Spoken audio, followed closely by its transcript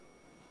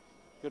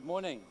Good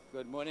morning.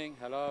 Good morning.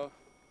 Hello.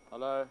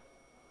 Hello.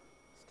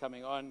 It's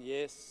coming on.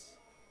 Yes.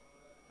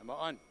 Am I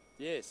on?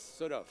 Yes,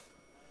 sort of.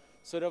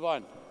 Sort of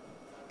on.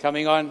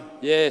 Coming on.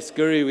 Yes,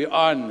 Guru, we're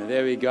on.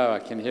 There we go. I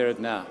can hear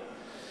it now.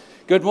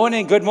 Good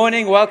morning. Good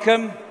morning.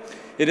 Welcome.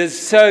 It is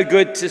so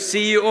good to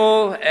see you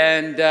all.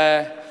 And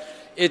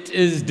it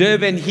is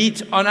Durban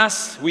heat on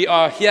us. We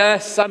are here.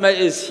 Summer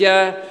is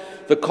here.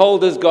 The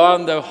cold is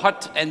gone. The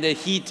hot and the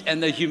heat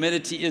and the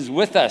humidity is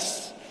with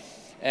us.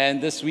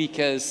 And this week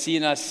has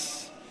seen us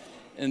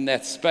in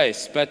that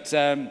space. But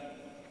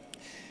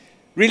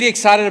really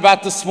excited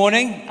about this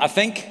morning, I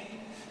think.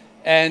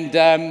 And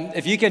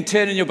if you can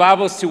turn in your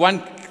Bibles to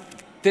 1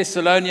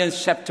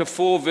 Thessalonians chapter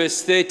 4,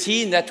 verse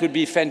 13, that would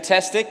be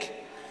fantastic.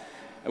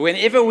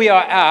 Whenever we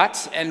are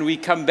out and we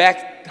come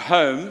back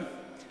home,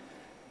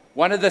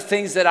 one of the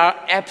things that I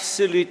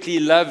absolutely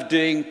love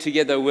doing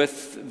together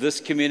with this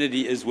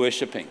community is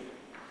worshiping.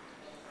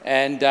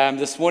 And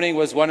this morning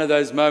was one of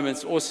those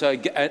moments, also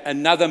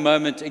another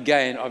moment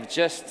again of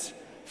just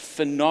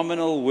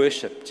phenomenal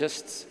worship,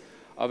 just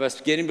of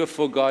us getting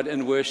before God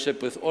in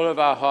worship with all of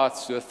our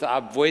hearts, with our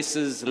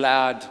voices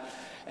loud,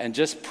 and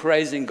just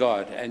praising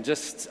God. And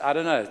just, I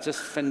don't know, just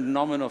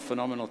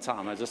phenomenal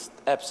time. I just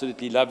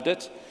absolutely loved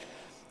it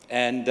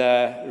and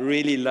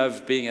really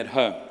loved being at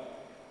home.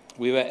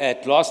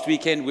 Last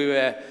weekend, we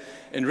were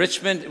in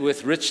Richmond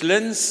with Rich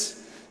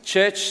Lynn's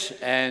church,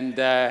 and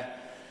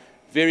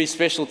very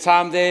special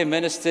time there,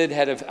 ministered,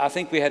 I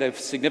think we had a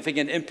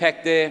significant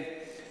impact there.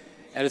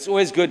 And it's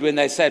always good when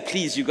they say,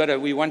 please,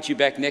 we want you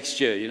back next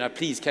year.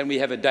 Please, can we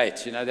have a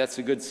date? That's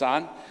a good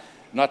sign.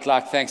 Not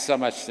like, thanks so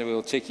much, so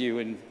we'll check you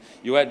when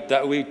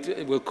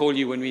we'll call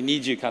you when we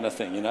need you kind of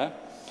thing,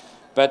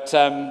 But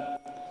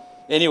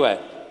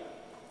anyway,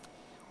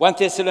 1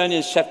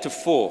 Thessalonians chapter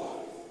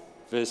 4,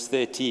 verse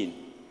 13.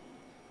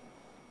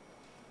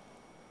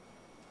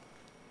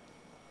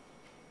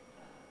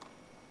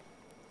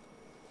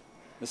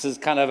 This is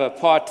kind of a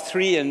part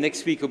 3, and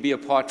next week will be a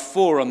part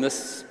 4 on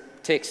this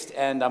text,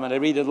 and I'm going to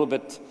read go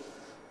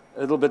a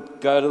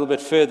little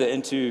bit further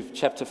into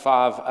chapter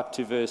 5 up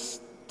to verse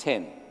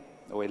 10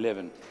 or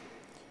 11.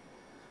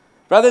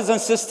 Brothers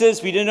and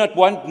sisters, we do not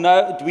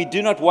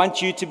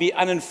want you to be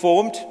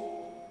uninformed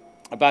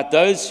about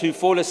those who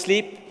fall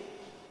asleep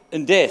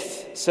in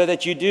death, so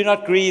that you do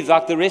not grieve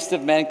like the rest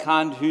of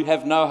mankind who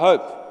have no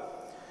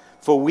hope.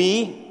 For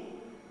we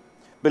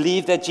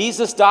believe that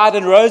Jesus died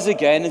and rose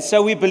again, and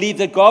so we believe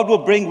that God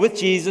will bring with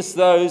Jesus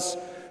those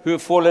who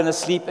have fallen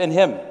asleep in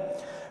him.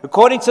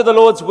 According to the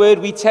Lord's word,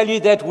 we tell you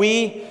that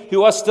we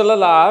who are still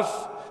alive,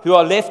 who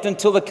are left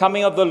until the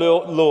coming of the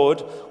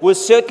Lord, will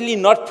certainly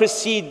not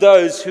precede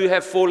those who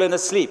have fallen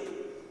asleep.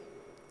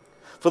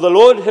 For the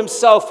Lord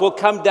himself will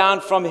come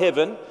down from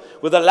heaven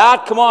with a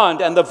loud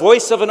command and the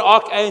voice of an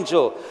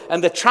archangel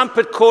and the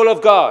trumpet call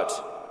of God.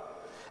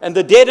 And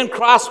the dead in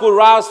Christ will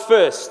rise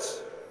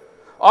first.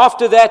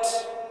 After that,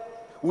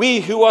 we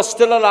who are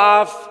still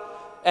alive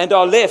and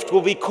are left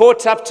will be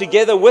caught up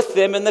together with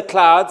them in the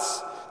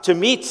clouds to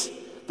meet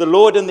the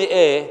Lord in the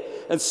air,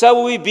 and so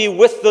will we be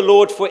with the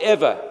Lord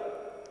forever.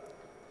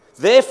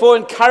 Therefore,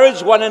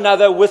 encourage one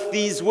another with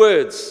these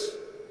words.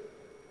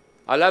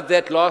 I love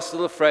that last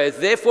little phrase.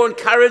 Therefore,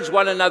 encourage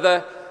one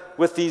another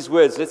with these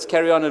words. Let's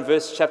carry on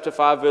in chapter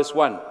 5, verse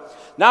 1.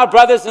 Now,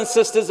 brothers and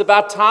sisters,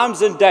 about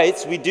times and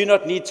dates we do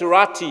not need to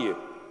write to you.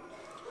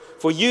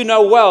 For you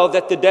know well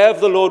that the day of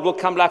the Lord will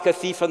come like a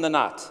thief in the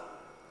night.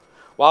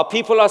 While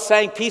people are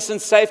saying peace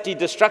and safety,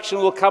 destruction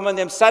will come on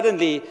them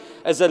suddenly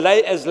as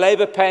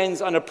labor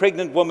pains on a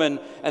pregnant woman,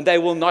 and they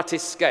will not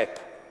escape.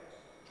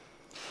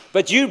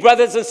 But you,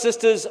 brothers and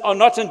sisters, are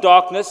not in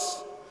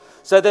darkness,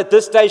 so that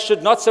this day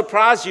should not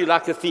surprise you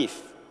like a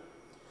thief.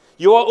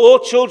 You are all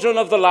children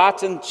of the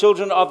light and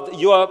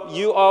you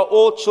are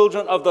all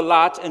children of the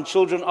light and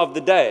children of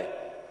the day.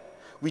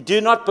 We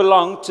do not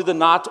belong to the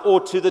night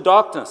or to the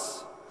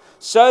darkness.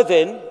 So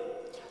then,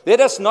 let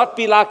us not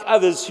be like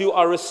others who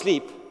are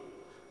asleep,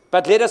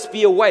 but let us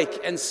be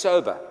awake and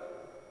sober.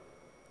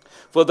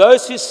 For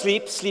those who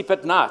sleep, sleep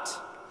at night.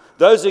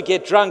 Those who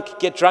get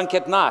drunk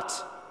at night.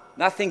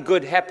 Nothing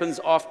good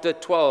happens after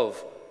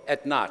 12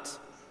 at night.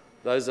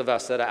 Those of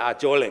us that are out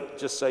jolling,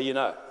 just so you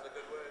know.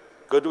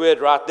 Good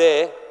word right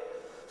there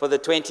for the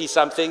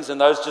 20-somethings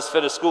and those just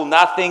finished school.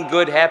 Nothing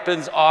good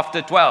happens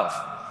after 12.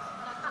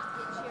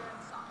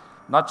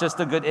 Not just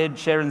a good Ed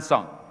Sheeran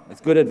song.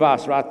 It's good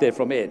advice right there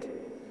from Ed.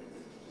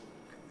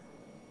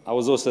 I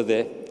was also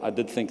there. I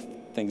did think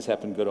things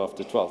happen good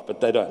after 12,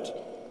 but they don't.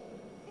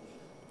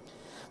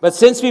 But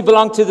since we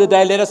belong to the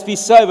day, let us be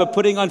sober,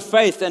 putting on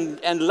faith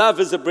and love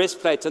as a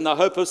breastplate and the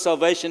hope of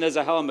salvation as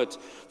a helmet.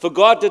 For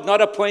God did not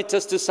appoint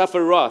us to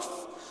suffer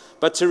wrath,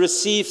 but to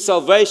receive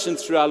salvation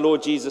through our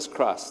Lord Jesus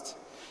Christ.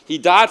 He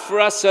died for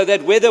us so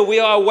that whether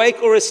we are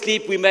awake or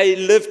asleep, we may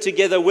live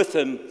together with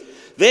him.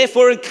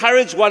 Therefore,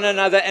 encourage one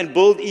another and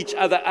build each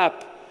other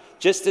up,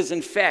 just as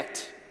in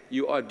fact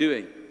you are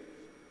doing.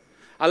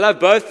 I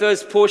love both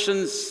those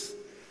portions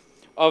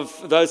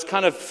of those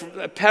kind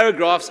of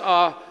paragraphs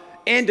are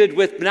ended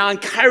with, now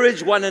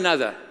encourage one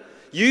another.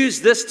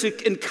 use this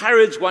to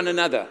encourage one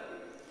another.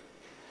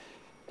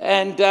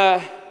 And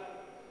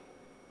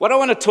what I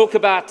want to talk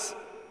about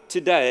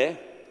today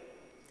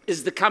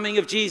is the coming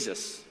of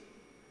Jesus.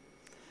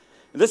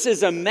 This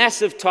is a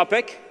massive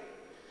topic,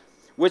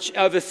 which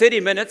over 30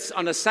 minutes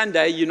on a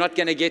Sunday, you're not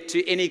going to get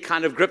to any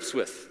kind of grips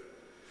with.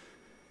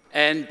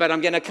 But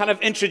I'm going to kind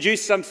of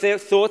introduce some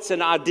thoughts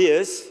and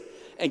ideas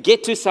and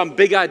get to some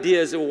big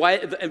ideas,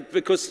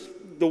 because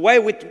the way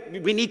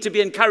we need to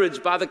be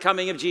encouraged by the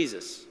coming of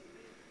Jesus.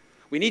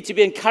 We need to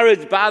be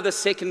encouraged by the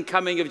second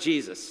coming of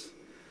Jesus.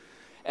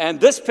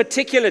 And this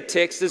particular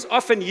text is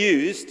often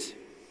used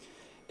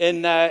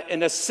in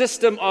a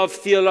system of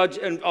theology,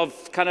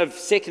 of kind of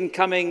second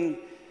coming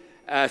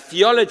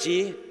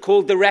theology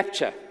called the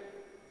rapture.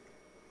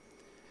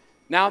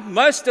 Now,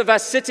 most of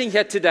us sitting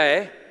here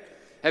today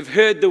have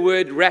heard the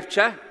word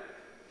rapture,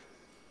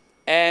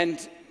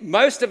 and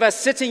most of us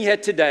sitting here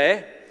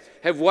today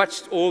have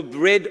watched or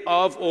read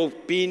of or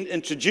been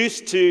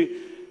introduced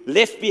to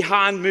Left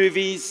Behind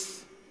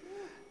movies,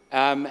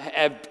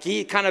 have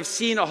kind of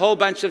seen a whole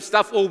bunch of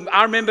stuff. Or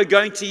I remember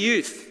going to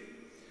youth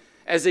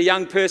as a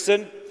young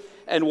person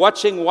and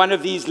watching one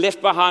of these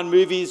Left Behind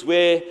movies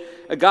where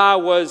a guy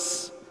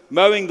was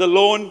mowing the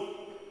lawn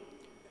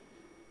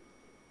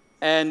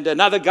and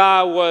another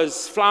guy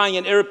was flying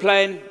an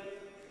airplane,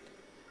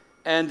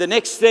 and the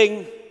next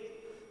thing,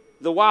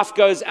 the wife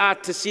goes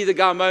out to see the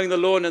guy mowing the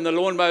lawn, and the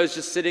lawnmower is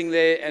just sitting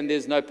there and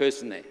there's no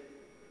person there.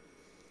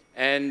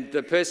 And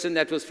the person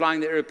that was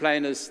flying the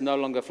airplane is no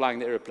longer flying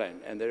the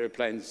airplane, and the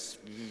airplane's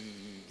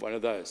one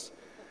of those.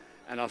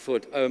 And I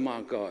thought, oh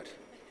my God,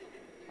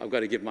 I've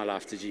got to give my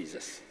life to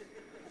Jesus.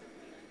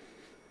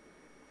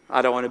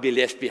 I don't want to be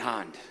left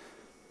behind.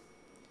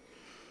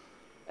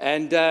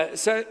 And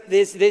so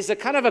there's a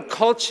kind of a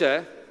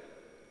culture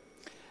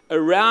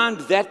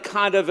around that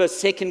kind of a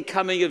second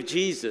coming of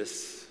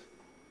Jesus,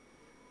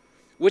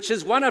 which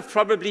is one of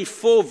probably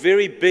 4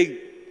 very big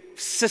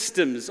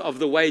systems of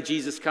the way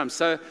Jesus comes.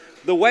 So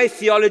the way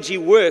theology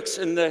works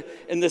in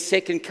the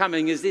second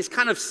coming is there's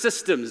kind of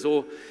systems,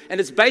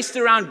 and it's based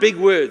around big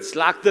words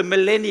like the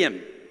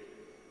millennium.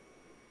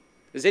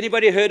 Has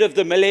anybody heard of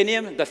the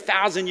millennium? The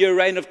 1,000-year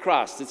reign of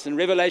Christ. It's in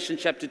Revelation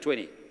chapter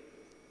 20.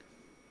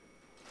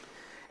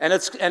 And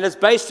it's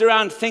based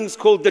around things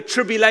called the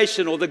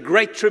tribulation or the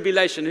great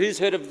tribulation. Who's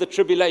heard of the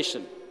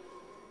tribulation?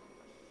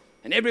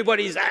 And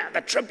everybody's,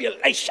 the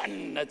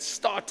tribulation, it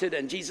started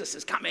and Jesus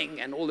is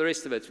coming and all the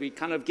rest of it. We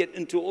kind of get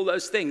into all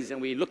those things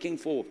and we're looking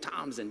for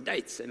times and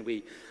dates and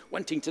we're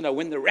wanting to know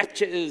when the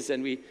rapture is,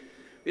 and we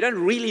don't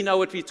really know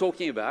what we're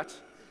talking about,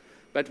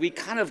 but we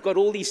kind of got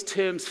all these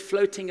terms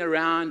floating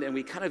around and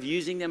we're kind of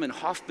using them and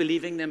half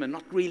believing them and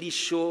not really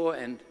sure,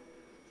 and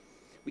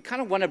we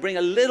kind of want to bring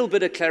a little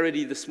bit of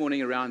clarity this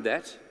morning around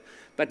that.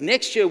 But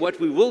next year,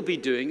 what we will be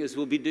doing is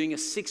we'll be doing a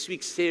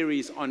 6-week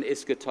series on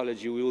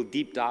eschatology. We will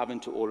deep dive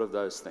into all of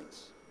those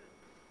things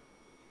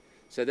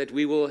so that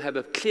we will have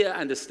a clear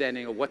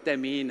understanding of what they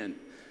mean and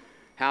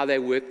how they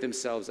work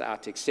themselves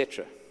out,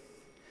 etc.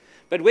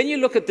 But when you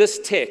look at this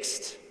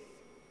text,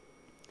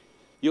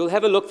 you'll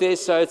have a look there.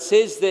 So it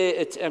says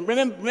there,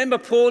 remember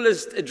Paul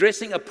is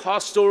addressing a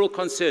pastoral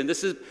concern.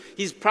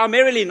 He's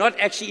primarily not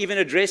actually even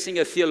addressing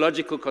a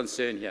theological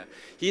concern here.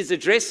 He's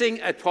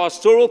addressing a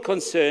pastoral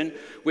concern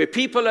where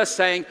people are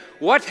saying,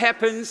 what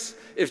happens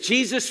if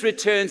Jesus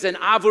returns and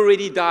I've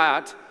already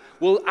died?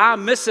 Will I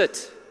miss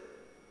it?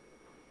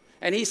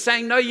 And he's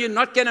saying, no, you're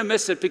not going to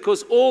miss it,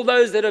 because all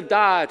those that have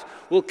died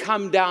will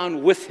come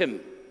down with him.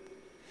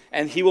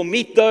 And he will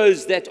meet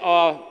those that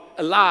are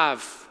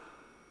alive,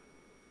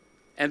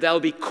 and they'll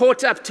be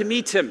caught up to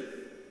meet him.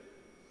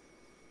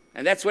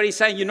 And that's what he's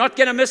saying. You're not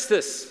going to miss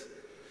this.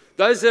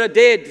 Those that are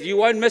dead, you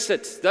won't miss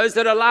it. Those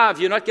that are alive,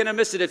 you're not going to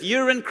miss it. If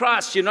you're in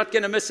Christ, you're not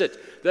going to miss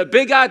it. The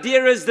big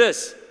idea is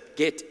this: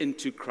 get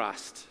into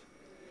Christ.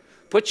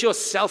 Put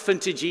yourself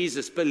into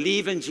Jesus.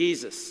 Believe in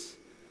Jesus.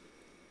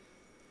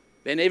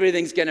 Then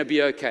everything's going to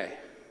be okay.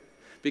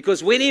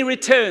 Because when he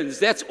returns,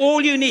 that's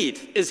all you need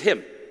is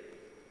him.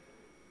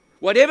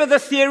 Whatever the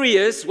theory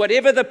is,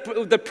 whatever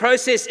the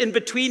process in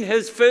between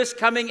his first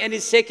coming and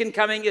his second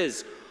coming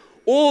is,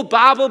 all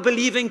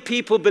Bible-believing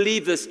people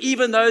believe this,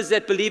 even those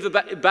that believe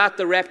about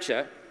the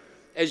rapture.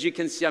 As you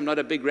can see, I'm not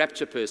a big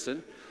rapture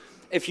person.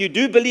 If you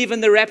do believe in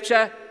the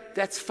rapture,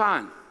 that's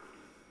fine.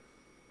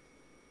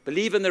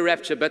 Believe in the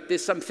rapture, but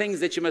there's some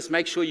things that you must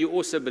make sure you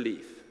also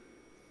believe,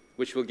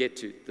 which we'll get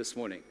to this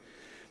morning.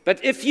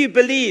 But if you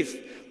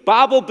believe,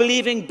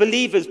 Bible-believing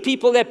believers,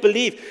 people that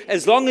believe,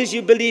 as long as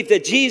you believe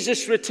that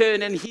Jesus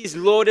returned and he's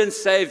Lord and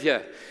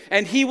Savior,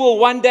 and he will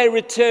one day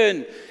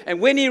return, and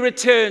when he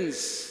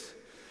returns,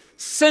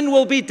 sin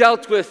will be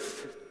dealt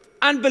with,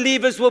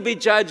 unbelievers will be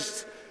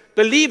judged,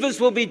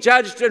 believers will be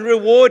judged and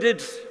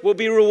will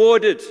be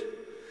rewarded,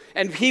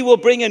 and he will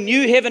bring a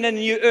new heaven and a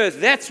new earth.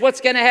 That's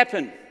what's going to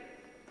happen.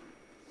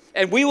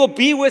 And we will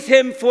be with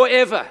him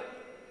forever.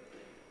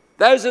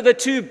 Those are the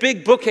 2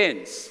 big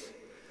bookends.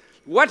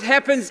 What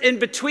happens in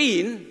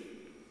between,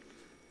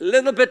 a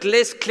little bit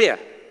less clear.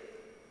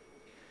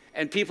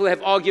 And people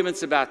have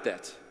arguments about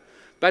that.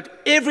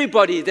 But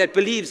everybody that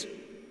believes,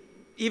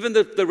 even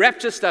the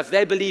rapture stuff,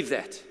 they believe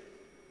that.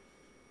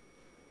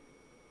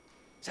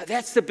 So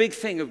that's the big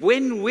thing.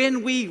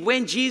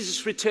 When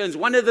Jesus returns,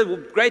 one of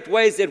the great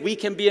ways that we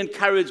can be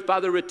encouraged by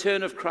the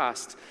return of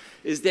Christ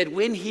is that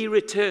when he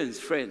returns,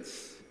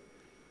 friends,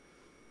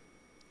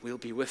 we'll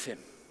be with him.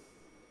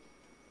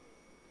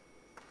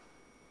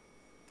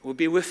 We'll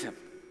be with him.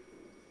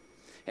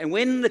 And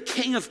when the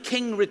King of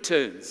Kings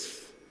returns,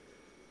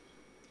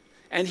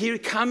 and he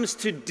comes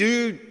to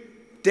do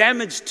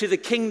damage to the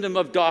kingdom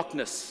of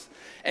darkness,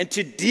 and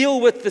to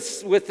deal with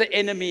the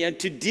enemy, and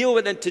to deal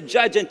with and to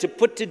judge and to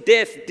put to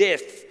death,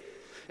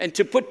 and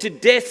to put to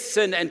death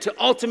sin, and to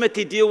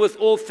ultimately deal with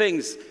all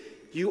things,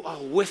 you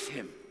are with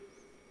him.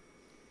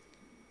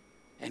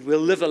 And we'll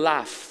live a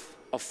life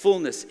of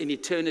fullness in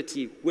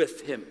eternity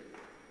with him.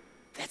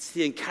 That's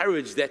the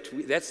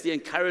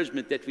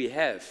encouragement that we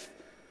have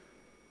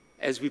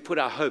as we put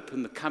our hope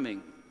in the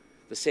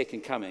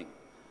second coming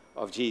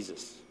of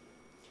Jesus.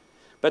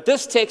 But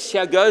this text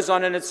here goes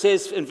on, and it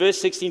says in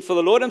verse 16, "For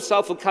the Lord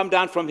himself will come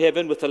down from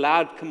heaven with a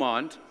loud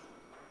command,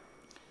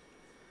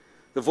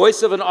 the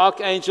voice of an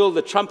archangel,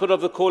 the trumpet of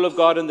the call of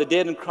God, and the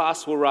dead in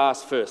Christ will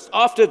rise first."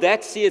 After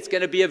that, see, it's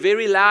going to be a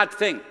very loud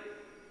thing.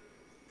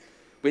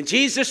 When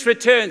Jesus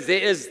returns,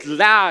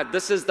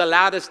 this is the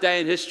loudest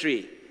day in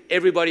history.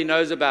 Everybody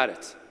knows about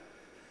it.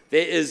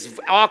 There is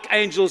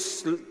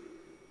archangels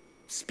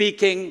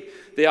speaking,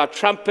 there are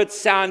trumpets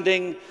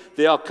sounding,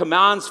 there are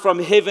commands from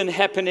heaven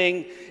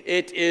happening.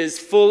 It is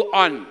full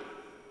on.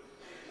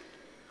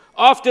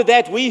 After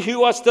that, we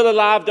who are still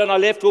alive on our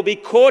left will be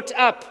caught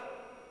up.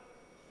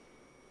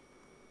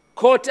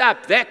 Caught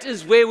up. That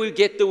is where we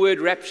get the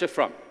word rapture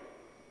from.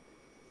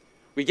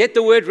 We get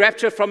the word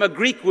rapture from a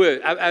Greek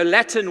word, a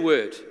Latin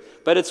word,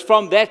 but it's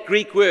from that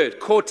Greek word,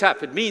 caught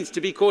up. It means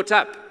to be caught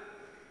up.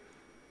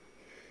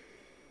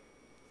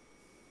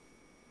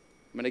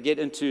 I'm going to get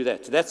into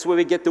that. That's where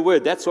we get the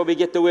word. That's where we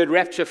get the word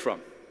rapture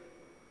from.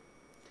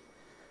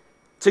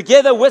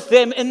 Together with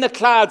them in the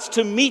clouds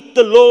to meet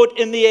the Lord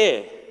in the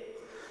air,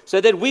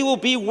 so that we will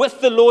be with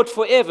the Lord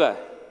forever.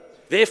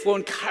 Therefore,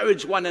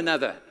 encourage one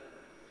another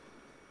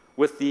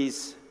with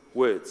these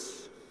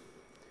words.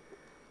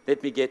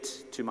 Let me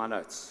get to my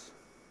notes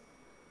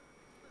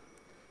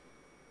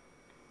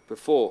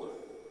before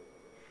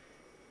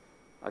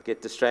I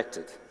get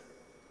distracted.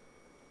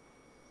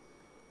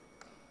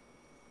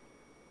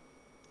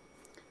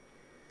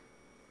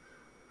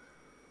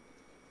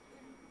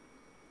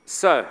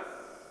 So,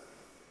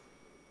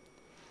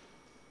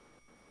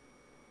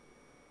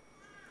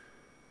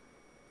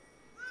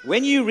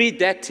 when you read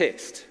that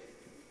text,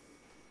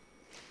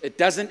 it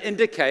doesn't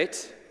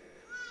indicate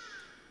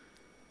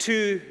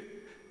two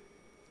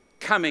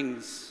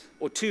comings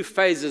or two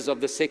phases of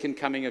the second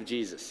coming of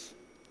Jesus.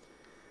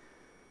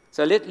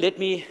 So let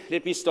me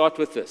start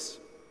with this.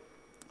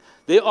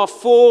 There are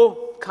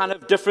four kind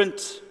of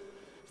different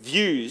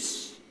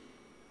views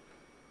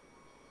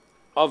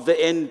of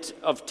the end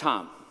of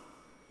time.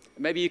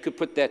 Maybe you could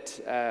put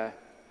that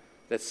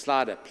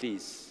slider,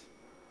 please.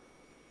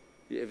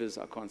 Whoever's,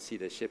 I can't see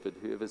the shepherd,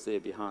 whoever's there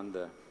behind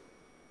the...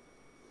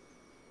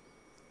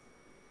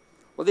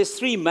 Well, there's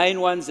three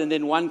main ones, and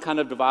then one kind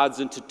of divides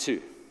into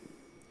two.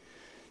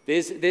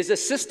 There's a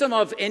system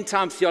of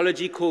end-time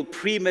theology called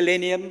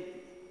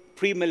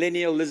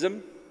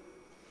premillennialism.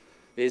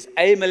 There's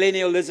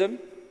amillennialism,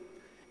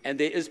 and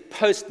there is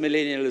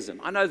postmillennialism.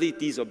 I know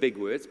these are big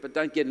words, but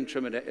don't get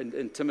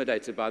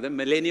intimidated by them.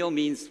 Millennial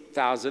means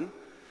 1,000.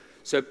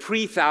 So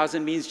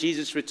pre-1,000 means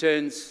Jesus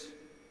returns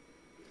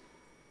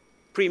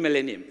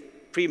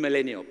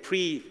premillennial,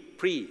 pre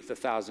the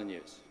 1,000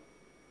 years.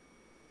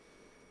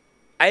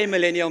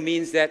 Amillennial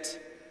means that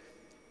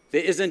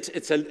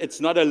it's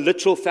not a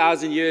literal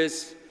 1,000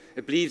 years.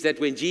 It believes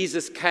that when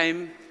Jesus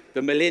came,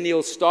 the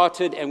millennial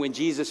started, and when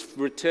Jesus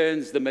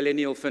returns, the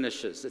millennial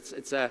finishes.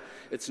 It's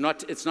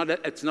not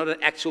an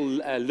actual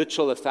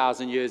literal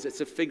 1,000 years. It's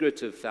a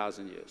figurative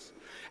 1,000 years.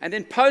 And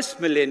then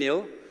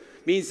post-millennial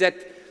means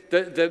that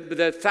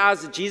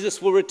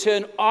Jesus will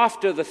return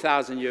after the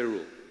 1,000-year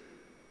rule.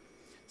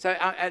 So,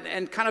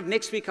 and kind of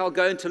next week I'll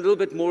go into a little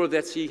bit more of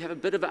that, so you have a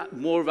bit of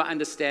more of an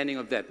understanding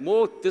of that.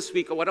 More this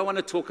week, what I want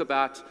to talk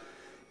about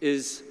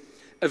is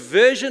a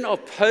version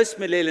of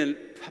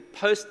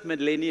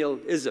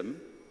postmillennialism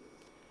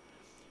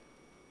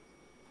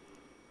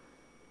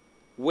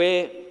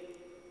where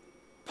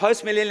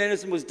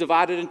postmillennialism was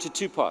divided into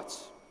two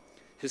parts.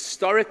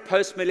 Historic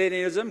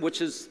postmillennialism,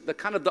 which is the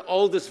kind of the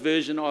oldest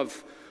version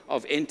of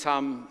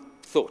end-time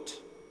thought.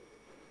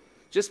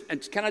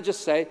 Can I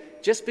just say,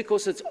 just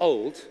because it's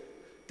old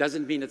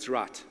doesn't mean it's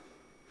right.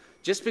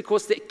 Just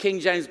because the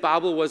King James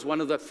Bible was one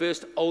of the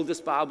first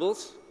oldest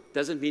Bibles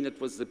doesn't mean it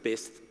was the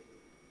best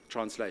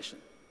translation.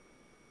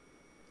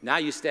 Now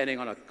you're standing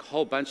on a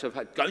whole bunch of,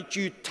 don't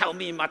you tell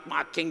me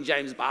my King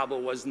James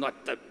Bible was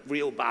not the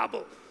real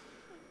Bible.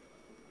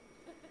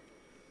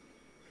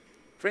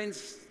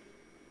 Friends,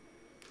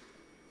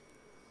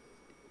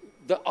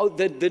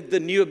 the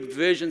newer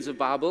versions of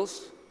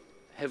Bibles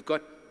have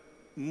got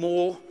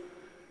more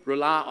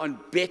rely on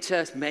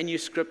better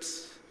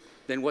manuscripts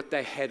than what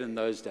they had in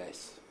those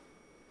days.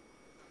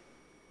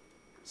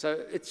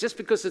 So it's just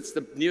because it's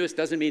the newest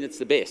doesn't mean it's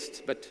the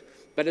best, but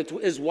it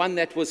is one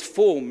that was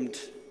formed,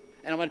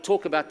 and I'm going to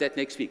talk about that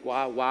next week,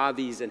 why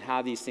these and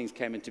how these things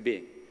came into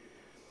being.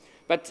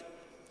 But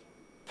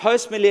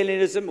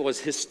postmillennialism was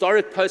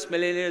historic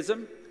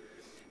postmillennialism,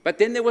 but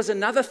then there was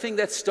another thing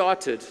that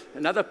started,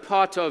 another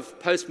part of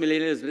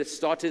postmillennialism that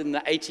started in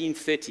the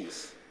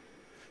 1830s.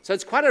 So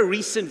it's quite a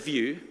recent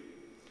view,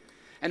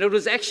 and it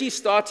was actually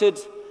started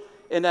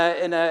in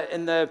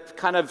the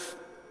kind of,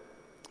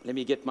 let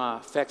me get my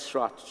facts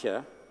right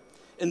here,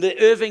 in the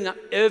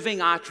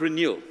Irvingite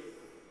renewal,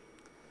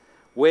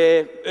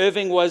 where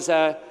Irving was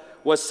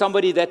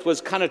somebody that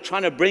was kind of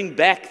trying to bring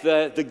back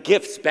the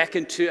gifts back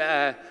into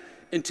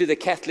the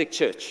Catholic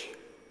Church.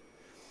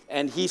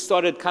 And he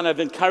started kind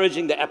of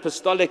encouraging the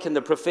apostolic and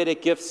the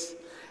prophetic gifts.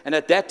 And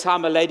at that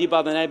time, a lady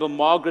by the name of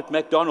Margaret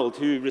MacDonald,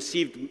 who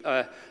received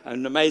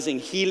an amazing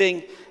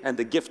healing and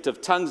the gift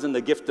of tongues and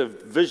the gift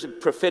of vision,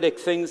 prophetic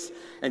things,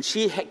 and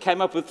she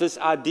came up with this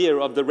idea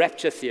of the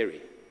rapture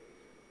theory.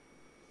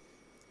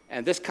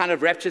 And this kind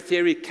of rapture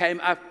theory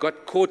came up,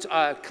 got caught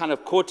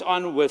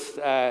on with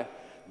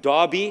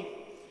Darby,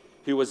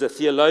 who was a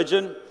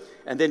theologian,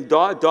 and then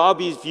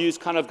Darby's views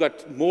kind of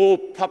got more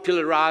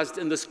popularized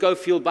in the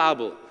Scofield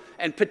Bible,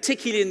 and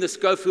particularly in the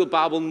Scofield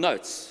Bible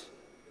notes.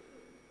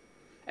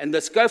 And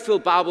the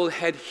Scofield Bible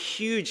had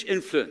huge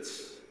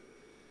influence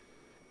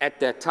at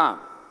that time.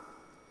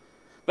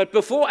 But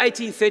before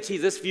 1830,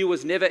 this view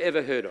was never,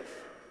 ever heard of.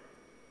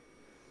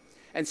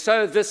 And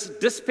so this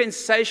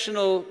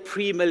dispensational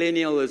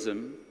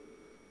premillennialism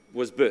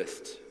was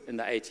birthed in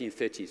the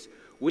 1830s,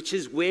 which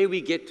is where we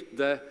get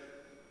the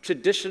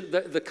tradition,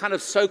 the kind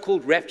of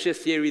so-called rapture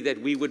theory that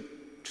we would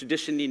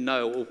traditionally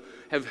know or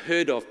have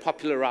heard of,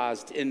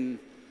 popularized in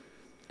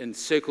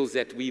circles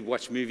that we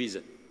watch movies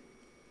in.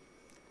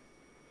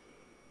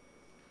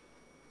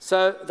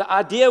 So the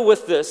idea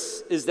with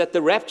this is that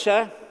the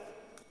rapture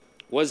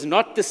was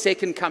not the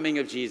second coming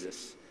of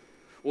Jesus.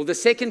 Well, the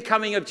second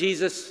coming of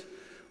Jesus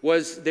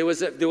was, the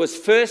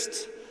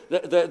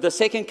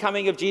second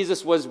coming of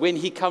Jesus was when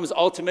he comes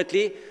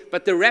ultimately,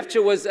 but the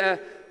rapture was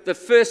the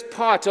first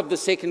part of the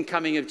second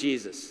coming of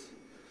Jesus.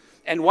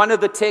 And one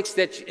of the texts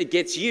that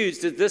gets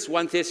used is this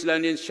 1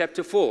 Thessalonians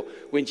chapter 4,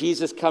 when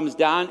Jesus comes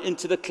down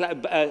into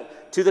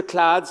to the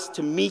clouds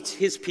to meet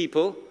his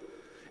people.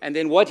 And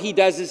then what he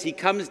does is he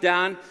comes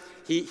down,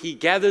 he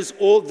gathers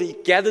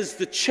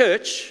the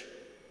church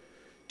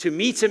to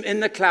meet him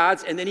in the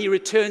clouds, and then he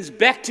returns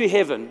back to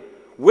heaven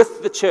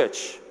with the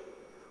church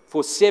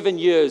for 7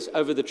 years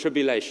over the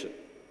tribulation.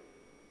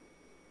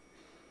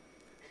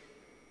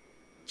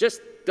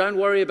 Just don't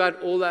worry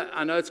about all that.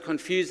 I know it's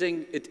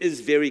confusing. It is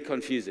very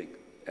confusing.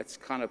 That's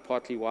kind of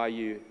partly why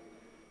you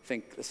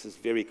think this is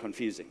very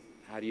confusing.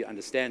 How do you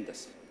understand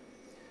this?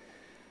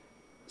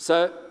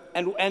 So,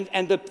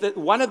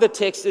 one of the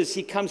texts is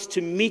he comes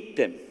to meet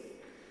them.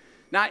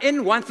 Now,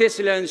 in 1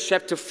 Thessalonians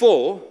chapter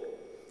 4,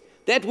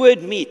 that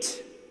word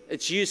meet,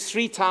 it's used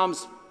 3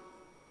 times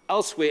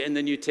elsewhere in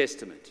the New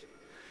Testament.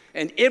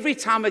 And every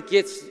time it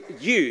gets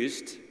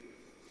used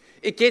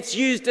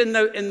in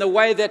the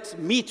way that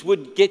meat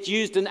would get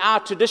used in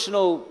our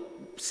traditional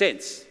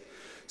sense.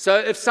 So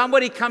if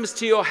somebody comes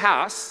to your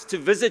house to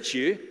visit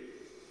you,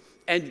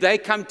 and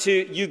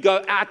you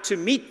go out to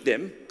meet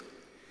them,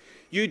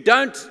 you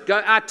don't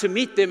go out to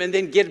meet them and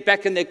then get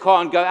back in their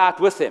car and go out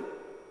with them.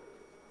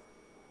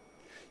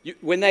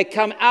 When they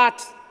come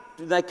out,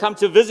 they come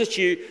to visit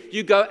you,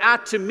 you go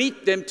out to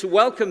meet them, to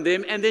welcome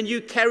them, and then you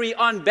carry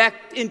on back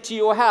into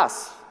your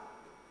house.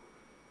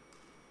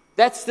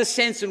 That's the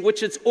sense in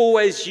which it's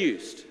always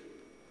used.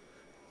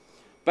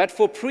 But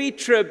for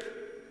pre-trib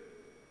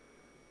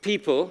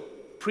people,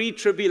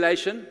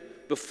 pre-tribulation,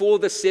 before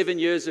the 7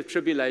 years of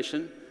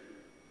tribulation,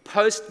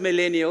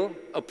 post-millennial,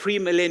 or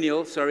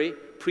pre-millennial,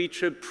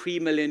 pre-trib,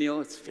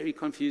 pre-millennial, it's very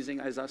confusing,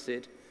 as I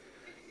said.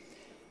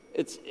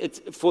 It's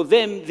for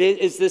them, there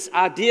is this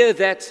idea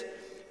that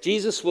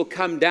Jesus will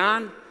come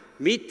down,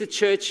 meet the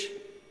church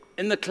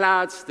in the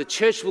clouds. The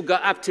church will go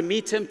up to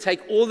meet him, take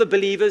all the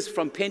believers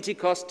from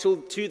Pentecost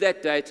to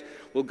that date,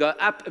 will go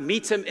up,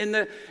 meet him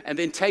and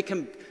then take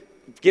him,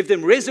 give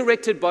them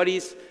resurrected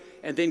bodies,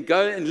 and then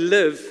go and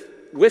live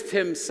with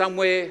him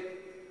somewhere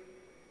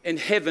in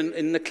heaven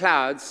in the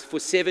clouds for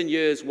 7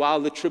 years while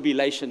the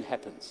tribulation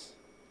happens.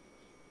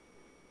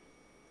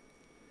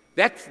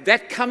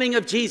 That coming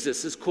of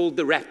Jesus is called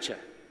the rapture.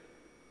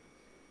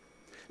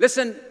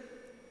 Listen,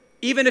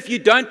 even if you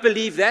don't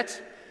believe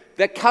that,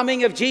 the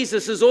coming of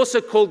Jesus is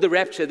also called the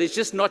rapture. There's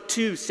just not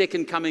 2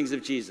 second comings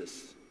of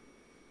Jesus.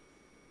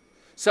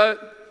 So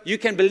you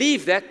can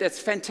believe that. That's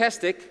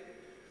fantastic.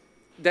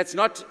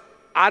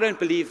 I don't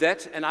believe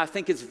that, and I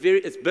think it's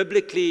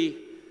biblically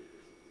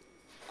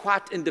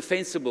quite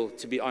indefensible,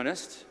 to be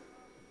honest.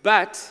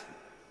 But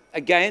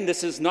again,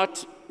 this is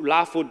not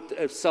life or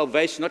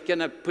salvation, not going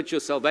to put your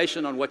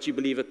salvation on what you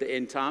believe at the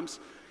end times,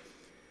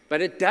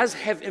 but it does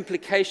have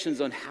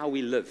implications on how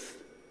we live.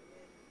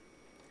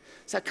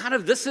 So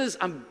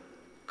I'm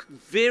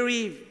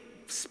very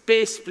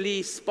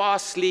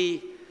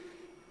sparsely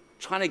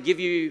trying to give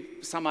you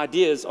some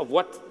ideas of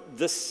what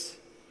the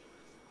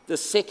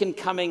second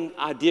coming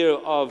idea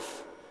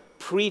of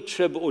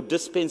pre-trib or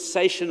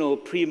dispensational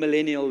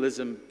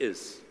premillennialism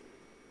is.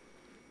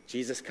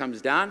 Jesus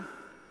comes down,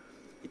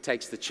 he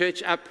takes the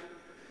church up.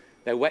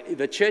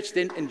 The church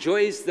then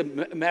enjoys the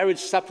marriage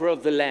supper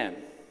of the Lamb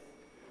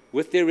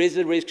with their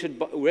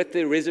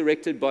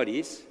resurrected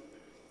bodies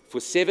for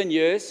 7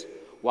 years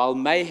while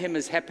mayhem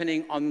is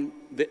happening on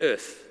the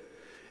earth.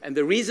 And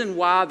the reason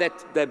why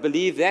that they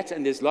believe that,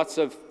 and there's lots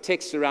of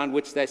texts around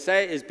which they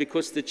say, is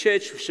because the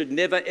church should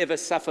never ever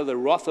suffer the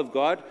wrath of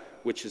God,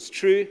 which is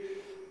true.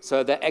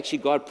 So that actually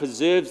God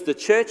preserves the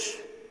church,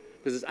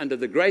 because it's under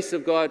the grace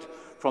of God,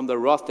 from the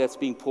wrath that's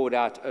being poured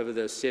out over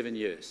those 7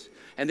 years.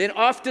 And then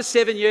after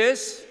 7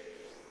 years,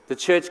 the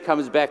church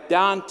comes back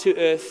down to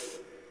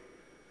earth,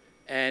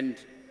 and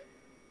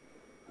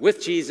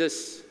with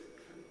Jesus,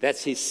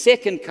 that's his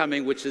second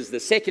coming, which is the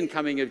second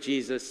coming of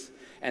Jesus.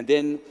 And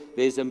then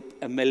there's a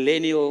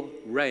millennial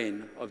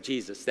reign of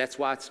Jesus. That's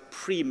why it's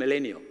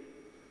pre-millennial.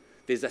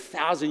 There's a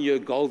 1,000-year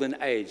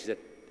golden age that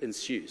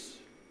ensues.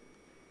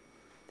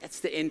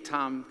 That's the end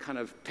time kind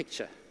of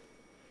picture.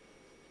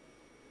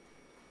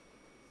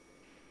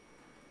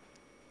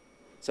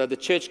 So the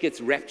church gets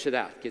raptured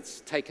out,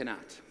 gets taken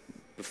out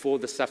before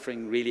the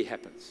suffering really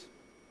happens.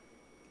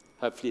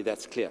 Hopefully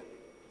that's clear.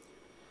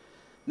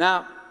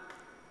 Now,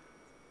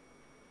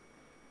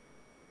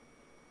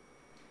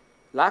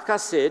 like I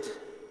said,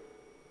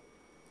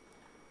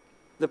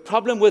 the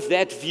problem with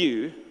that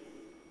view,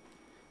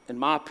 in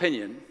my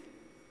opinion,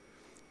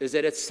 is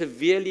that it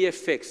severely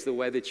affects the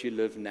way that you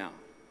live now.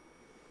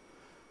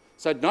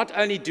 So not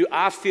only do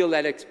I feel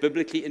that it's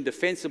biblically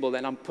indefensible,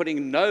 and I'm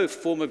putting no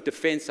form of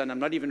defense, and I'm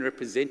not even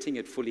representing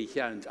it fully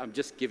here, and I'm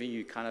just giving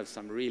you kind of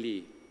some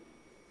really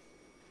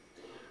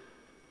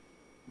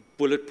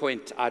bullet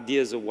point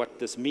ideas of what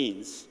this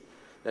means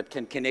that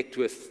can connect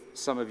with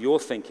some of your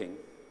thinking.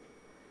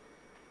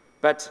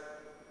 But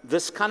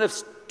this kind of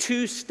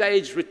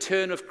two-stage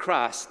return of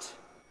Christ,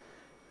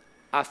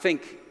 I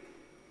think,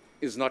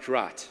 is not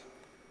right.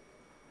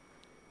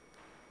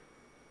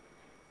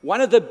 One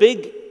of the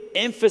big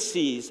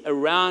emphases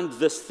around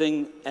this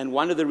thing, and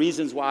one of the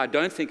reasons why I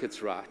don't think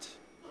it's right,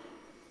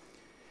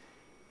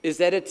 is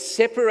that it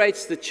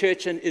separates the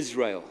church and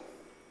Israel.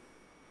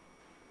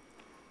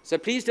 So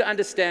please do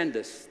understand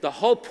this. The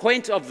whole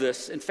point of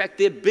this, in fact,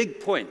 their big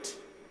point,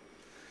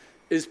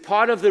 is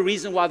part of the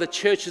reason why the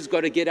church has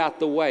got to get out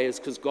the way is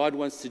because God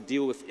wants to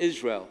deal with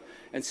Israel.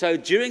 And so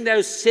during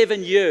those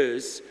 7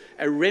 years,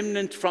 a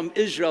remnant from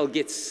Israel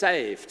gets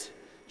saved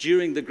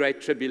during the Great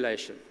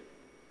Tribulation.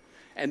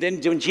 And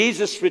then when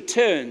Jesus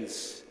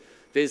returns,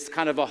 there's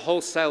kind of a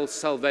wholesale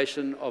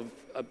salvation of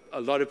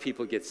a lot of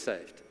people get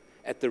saved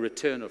at the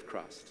return of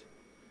Christ.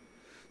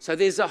 So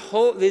there's a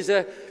whole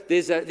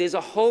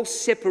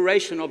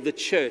separation of the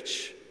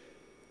church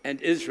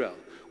and Israel,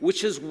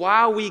 which is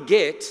why we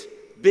get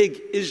big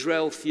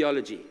Israel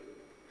theology.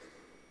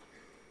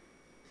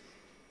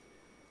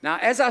 Now,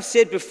 as I've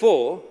said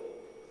before,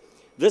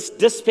 this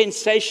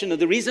dispensation,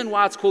 the reason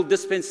why it's called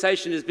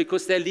dispensation is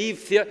because they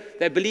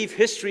believe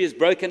history is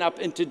broken up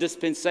into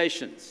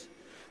dispensations.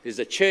 There's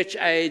a church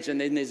age, and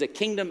then there's a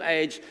kingdom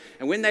age.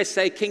 And when they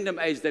say kingdom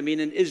age, they mean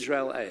an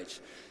Israel age.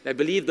 They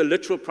believe the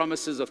literal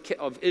promises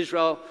of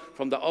Israel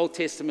from the Old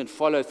Testament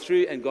follow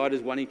through, and God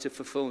is wanting to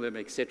fulfill them,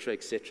 etc.,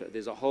 etc.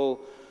 There's a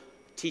whole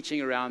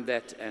teaching around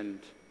that.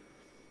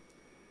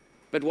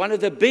 But one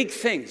of the big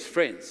things,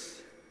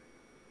 friends,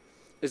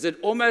 is it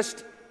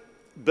almost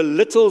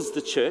belittles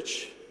the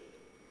church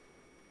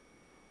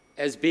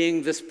as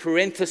being this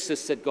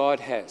parenthesis that God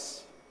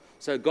has.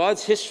 So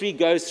God's history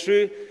goes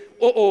through,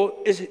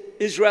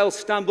 Israel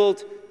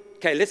stumbled.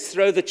 Okay, let's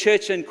throw the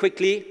church in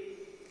quickly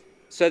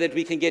so that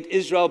we can get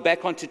Israel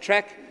back onto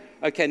track.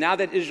 Okay, now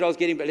that Israel's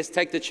getting back, let's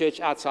take the church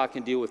out so I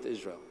can deal with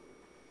Israel.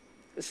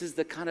 This is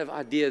the kind of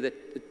idea that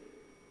it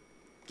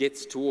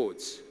gets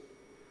towards.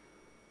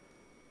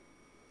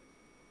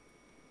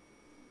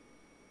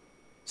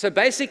 So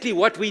basically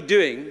what we're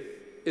doing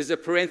is a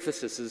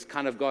parenthesis, is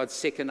kind of God's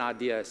second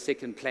idea,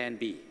 second plan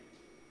B.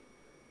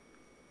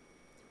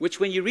 Which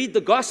when you read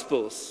the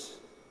Gospels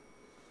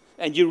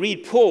and you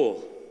read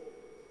Paul,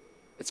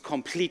 it's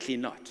completely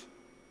not.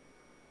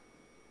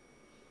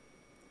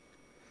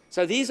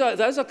 So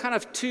those are kind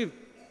of two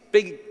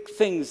big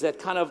things that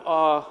kind of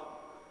are,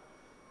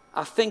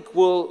 I think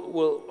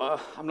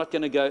I'm not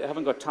going to go, I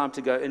haven't got time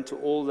to go into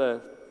all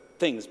the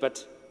things,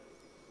 but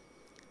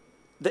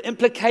the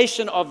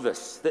implication of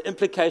this, the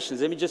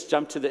implications, let me just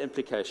jump to the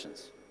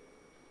implications.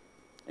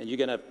 And you're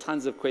going to have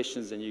tons of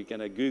questions, and you're going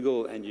to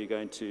Google, and you're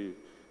going to,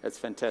 that's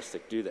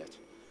fantastic, do that.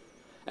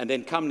 And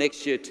then come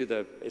next year to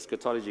the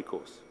eschatology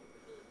course.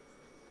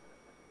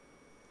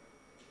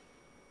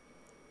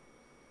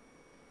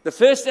 The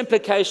first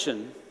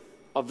implication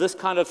of this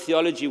kind of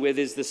theology, where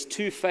there's this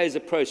two-phase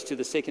approach to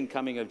the second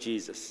coming of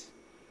Jesus,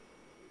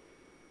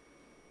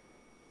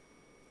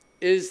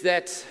 is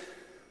that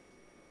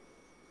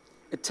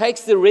it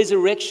takes the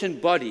resurrection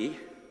body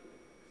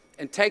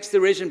and takes the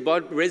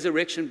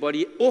resurrection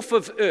body off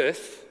of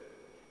earth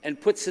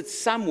and puts it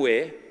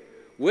somewhere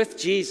with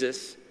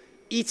Jesus,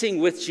 eating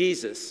with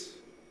Jesus,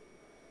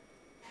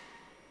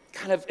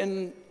 kind of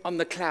on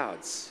the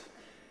clouds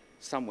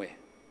somewhere.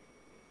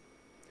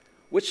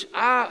 Which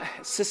I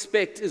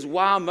suspect is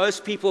why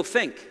most people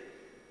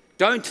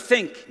don't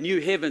think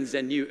new heavens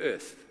and new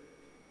earth.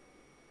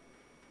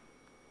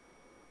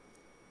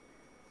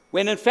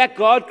 When in fact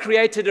God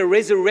created a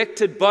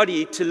resurrected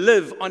body to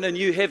live on a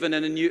new heaven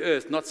and a new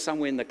earth, not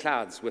somewhere in the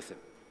clouds with him.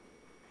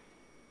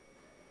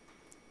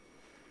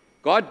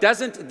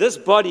 This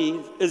body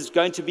is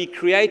going to be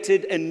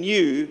created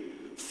anew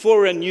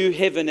for a new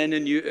heaven and a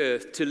new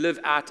earth to live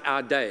out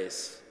our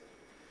days.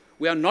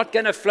 We are not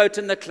going to float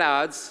in the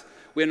clouds.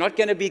 We're not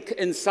going to be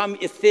in some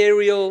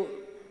ethereal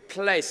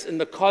place in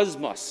the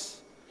cosmos.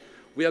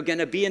 We are going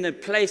to be in a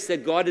place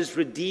that God has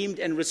redeemed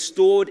and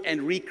restored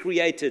and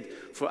recreated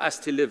for us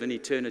to live in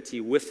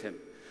eternity with him.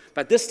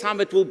 But this time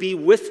it will be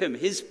with him,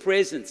 his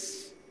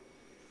presence.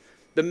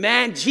 The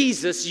man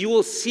Jesus you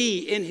will see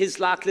in his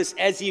likeness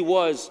as he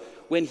was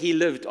when he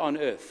lived on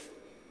earth.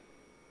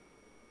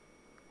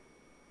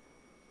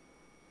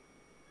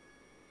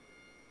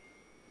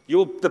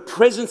 The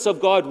presence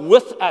of God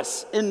with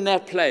us in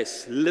that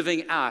place,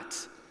 living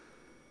out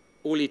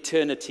all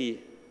eternity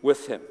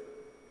with him.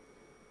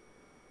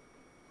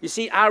 You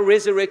see, our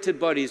resurrected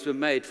bodies were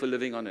made for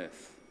living on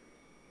earth.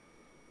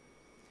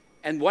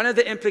 And one of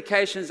the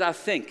implications, I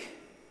think,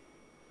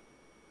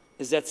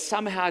 is that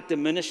somehow it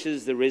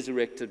diminishes the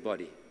resurrected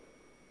body.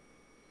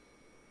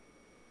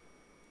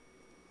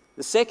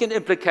 The second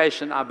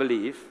implication, I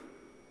believe,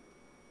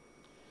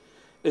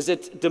 is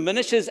it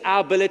diminishes our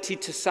ability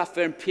to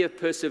suffer and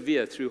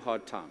persevere through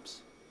hard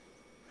times.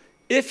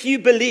 If you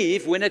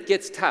believe when it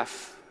gets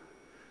tough,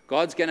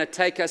 God's going to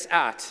take us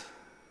out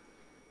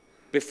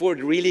before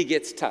it really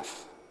gets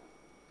tough.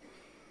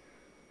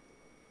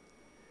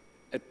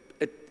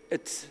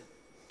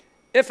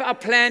 If our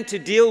plan to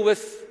deal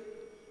with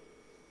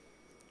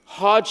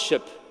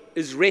hardship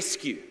is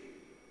rescue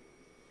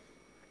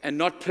and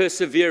not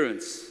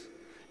perseverance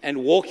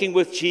and walking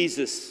with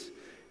Jesus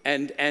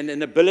and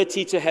an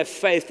ability to have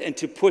faith and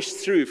to push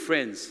through,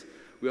 friends,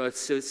 we are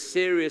so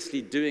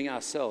seriously doing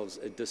ourselves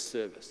a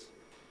disservice.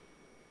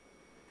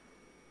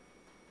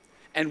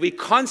 And we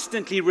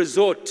constantly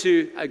resort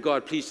to, oh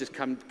God, please just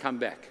come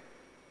back.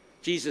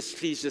 Jesus,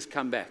 please just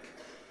come back.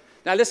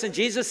 Now listen,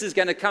 Jesus is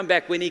going to come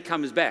back when he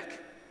comes back.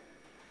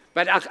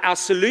 But our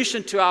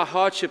solution to our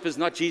hardship is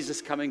not Jesus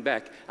coming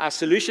back. Our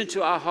solution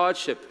to our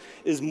hardship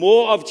is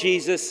more of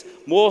Jesus,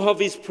 more of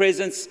his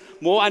presence,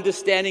 more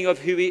understanding of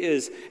who he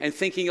is, and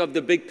thinking of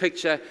the big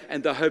picture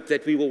and the hope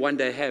that we will one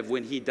day have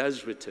when he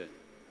does return.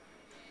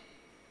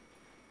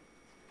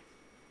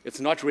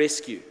 It's not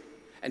rescue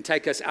and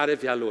take us out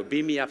of here, Lord.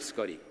 Beam me up,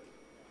 Scotty.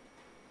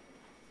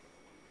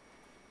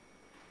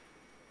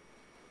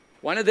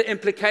 One of the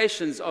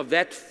implications of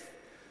that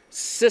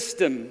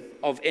system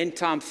of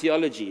end-time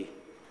theology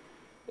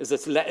is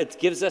it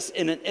gives us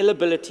an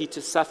inability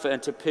to suffer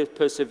and to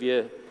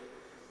persevere.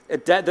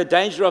 The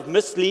danger of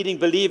misleading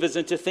believers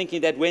into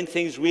thinking that when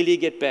things really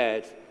get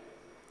bad,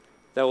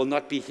 they will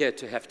not be here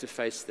to have to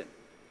face them.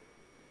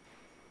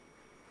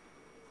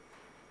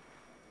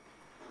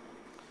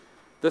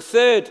 The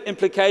third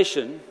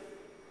implication,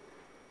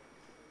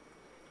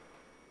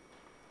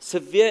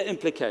 severe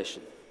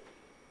implication,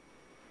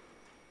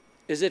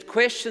 is it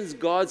questions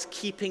God's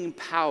keeping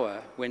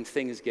power when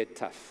things get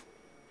tough.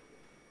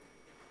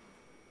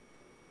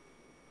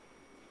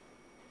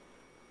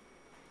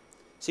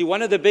 See,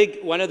 one of the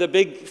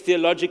big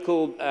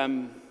theological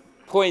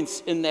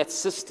points in that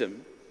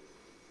system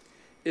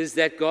is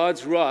that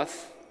God's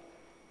wrath,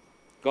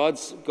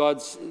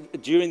 God's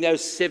during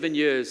those 7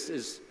 years,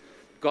 is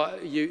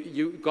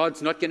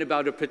God's not going to be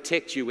able to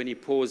protect you when he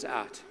pours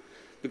out,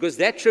 because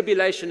that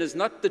tribulation is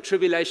not the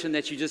tribulation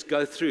that you just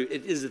go through.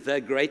 It is the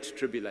great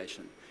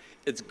tribulation.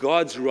 It's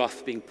God's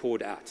wrath being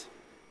poured out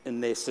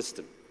in their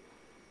system,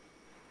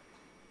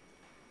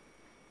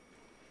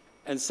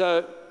 and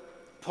so.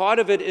 Part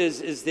of it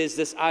is there's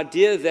this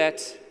idea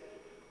that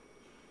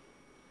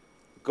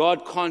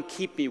God can't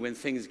keep me when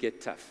things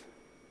get tough.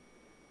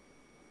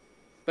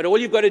 But all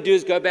you've got to do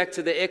is go back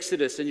to the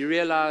Exodus and you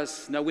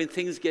realize, no, when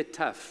things get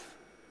tough,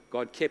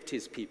 God kept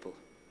his people.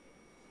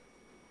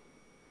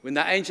 When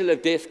the angel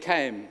of death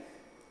came,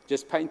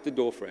 just paint the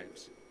door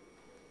frames.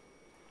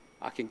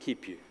 I can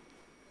keep you.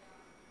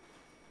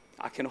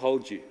 I can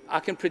hold you.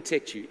 I can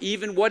protect you.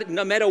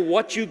 No matter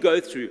what you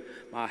go through,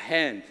 my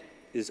hand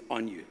is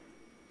on you.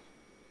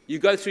 You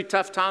go through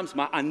tough times,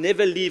 I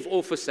never leave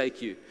or forsake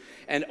you.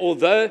 And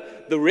although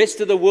the rest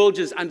of the world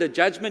is under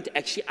judgment,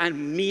 actually,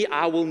 and me,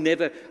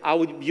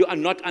 you are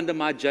not under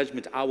my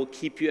judgment. I will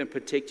keep you and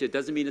protect you. It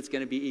doesn't mean it's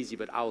going to be easy,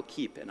 but I will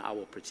keep and I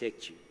will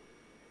protect you.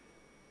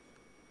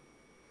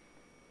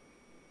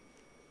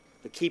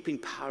 The keeping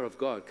power of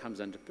God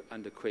comes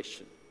under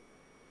question.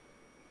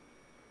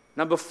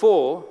 Number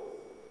 4,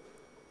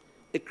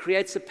 it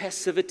creates a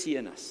passivity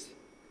in us,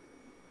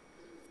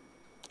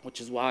 which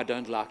is why I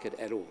don't like it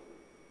at all.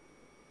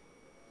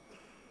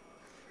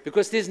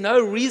 Because there's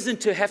no reason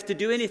to have to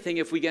do anything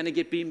if we're going to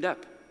get beamed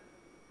up.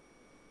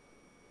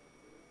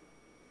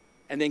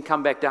 And then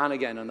come back down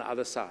again on the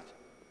other side.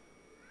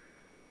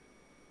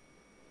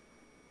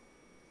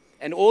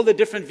 And all the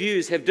different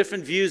views have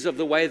different views of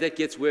the way that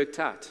gets worked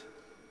out.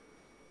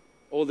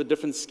 All the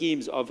different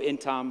schemes of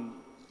end-time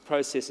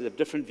processes have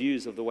different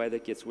views of the way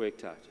that gets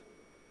worked out.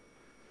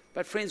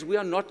 But friends, we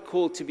are not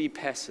called to be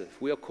passive.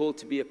 We are called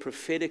to be a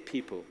prophetic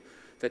people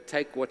that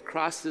take what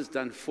Christ has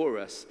done for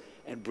us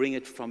and bring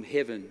it from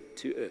heaven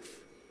to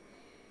earth.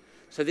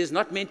 So there's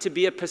not meant to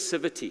be a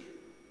passivity.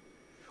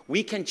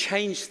 We can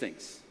change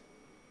things.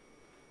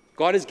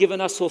 God has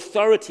given us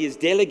authority, has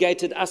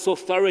delegated us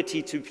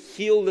authority to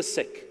heal the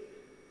sick.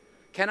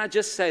 Can I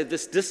just say,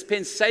 this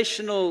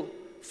dispensational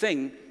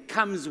thing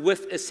comes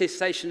with a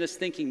cessationist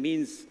thinking,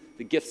 means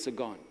the gifts are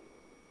gone.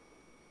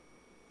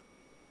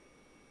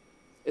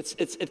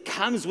 It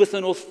comes with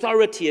an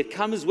authority. It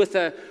comes with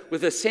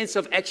a sense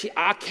of, actually,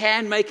 I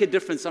can make a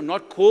difference. I'm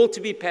not called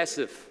to be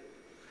passive.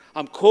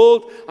 I'm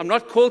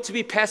not called to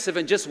be passive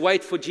and just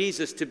wait for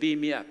Jesus to beam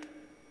me up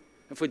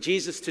and for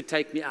Jesus to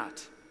take me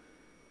out.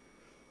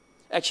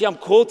 Actually, I'm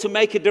called to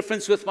make a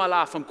difference with my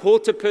life. I'm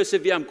called to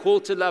persevere. I'm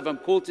called to love. I'm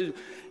called to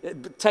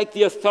take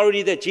the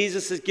authority that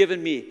Jesus has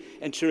given me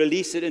and to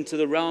release it into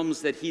the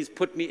realms that He's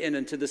put me in,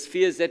 into the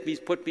spheres that He's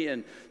put me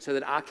in, so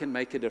that I can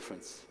make a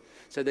difference.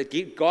 So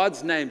that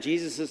God's name,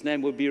 Jesus'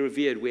 name, will be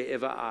revered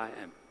wherever I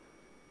am.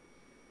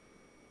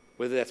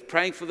 Whether that's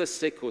praying for the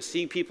sick or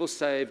seeing people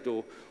saved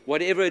or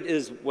whatever it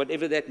is,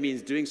 whatever that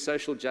means, doing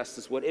social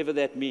justice, whatever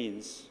that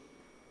means.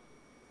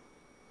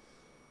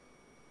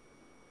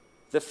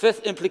 The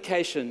fifth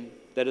implication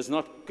that is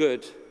not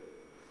good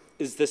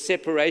is the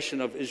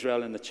separation of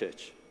Israel and the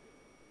church.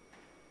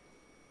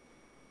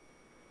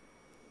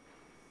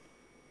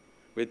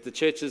 With the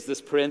church is this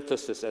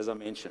parenthesis, as I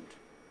mentioned.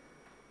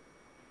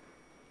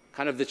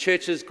 Kind of the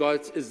church is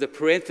the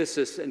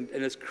parenthesis and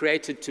is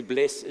created to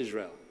bless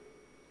Israel,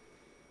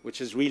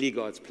 which is really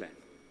God's plan.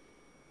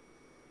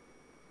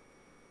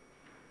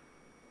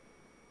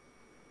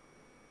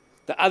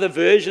 The other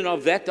version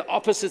of that, the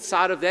opposite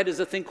side of that, is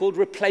a thing called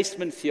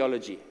replacement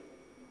theology.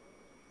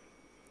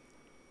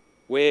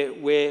 Where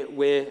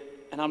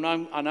and I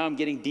know I'm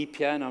getting deep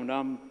here, and I know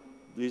I'm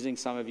losing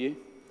some of you.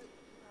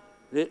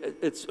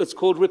 It's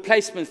called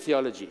replacement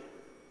theology.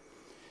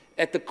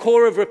 At the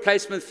core of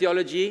replacement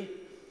theology,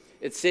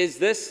 it says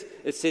this.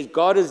 It says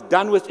God is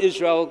done with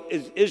Israel.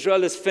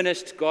 Israel is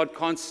finished.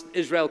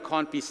 Israel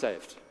can't be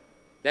saved.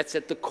 That's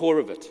at the core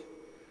of it.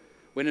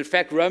 When in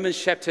fact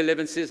Romans chapter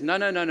 11 says, no,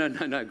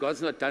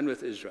 God's not done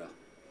with Israel.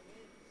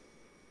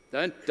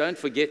 Don't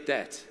forget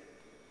that.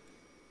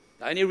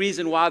 The only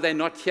reason why they're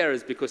not here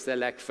is because they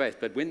lack faith.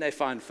 But when they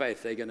find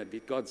faith, they're going to be,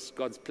 God's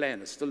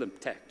plan is still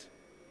intact.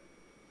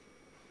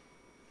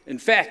 In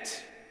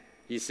fact,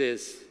 he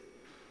says,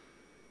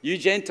 you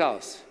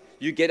Gentiles,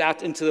 you get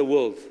out into the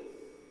world,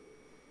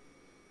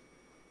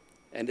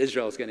 and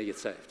Israel's going to get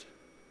saved.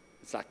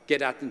 It's like,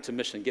 get out into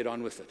mission, get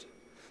on with it.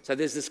 So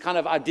there's this kind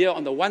of idea.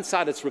 On the one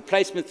side, it's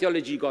replacement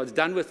theology. God's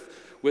done with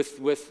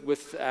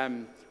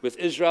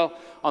Israel.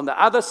 On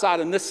the other side,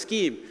 in this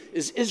scheme,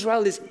 is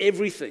Israel is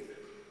everything.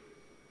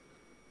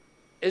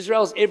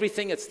 Israel's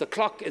everything. It's the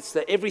clock. It's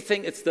the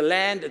everything. It's the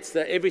land. It's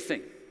the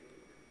everything.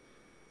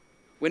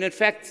 When in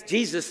fact,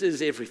 Jesus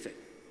is everything.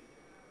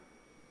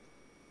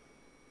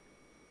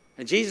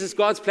 And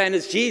God's plan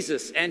is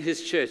Jesus and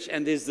His church.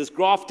 And there's this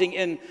grafting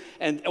in.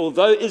 And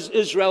although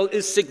Israel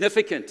is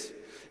significant,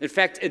 in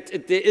fact,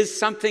 there is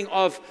something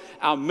of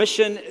our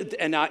mission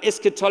and our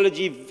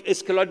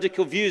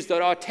eschatological views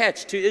that are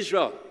attached to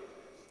Israel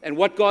and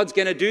what God's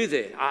going to do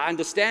there. I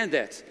understand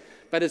that.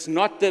 But it's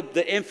not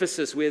the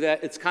emphasis where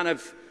it's kind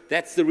of,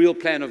 that's the real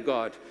plan of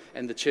God,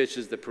 and the church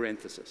is the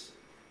parenthesis.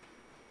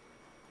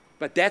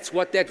 But that's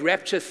what that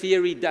rapture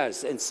theory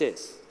does and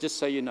says, just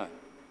so you know.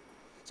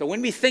 So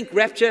when we think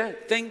rapture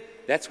thing,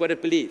 that's what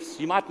it believes.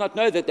 You might not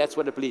know that that's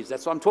what it believes.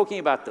 That's why I'm talking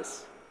about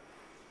this.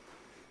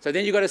 So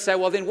then you've got to say,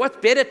 well, then what's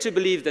better to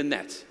believe than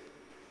that?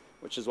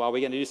 Which is why we're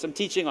going to do some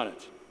teaching on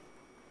it.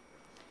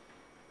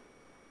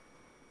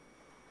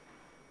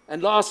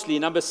 And lastly,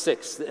 number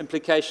 6, the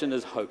implication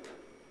is hope.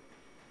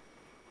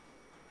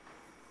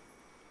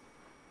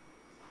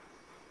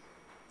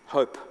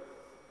 Hope.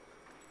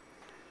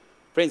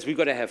 Friends, we've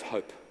got to have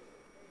hope.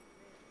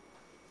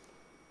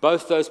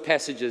 Both those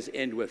passages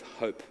end with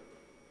hope.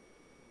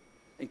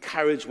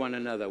 Encourage one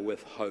another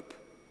with hope.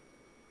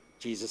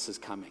 Jesus is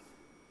coming.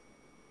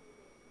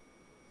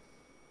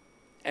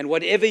 And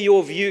whatever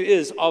your view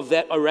is of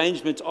that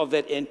arrangement of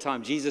that end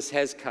time, Jesus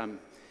has come,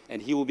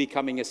 and He will be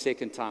coming a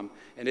second time.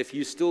 And if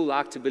you still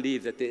like to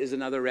believe that there is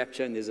another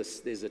rapture and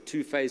there's a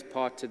two-phase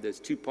part, there's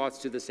 2 parts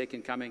to the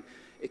second coming,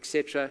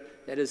 etc.,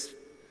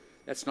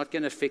 that's not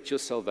going to affect your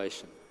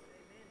salvation.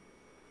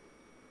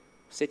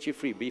 Set you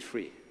free, be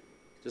free.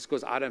 Just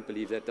because I don't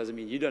believe that doesn't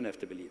mean you don't have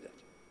to believe that.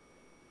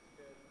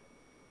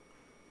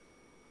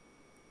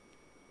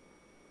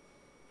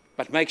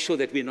 But make sure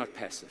that we're not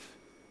passive.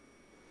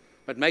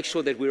 But make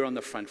sure that we're on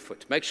the front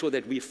foot. Make sure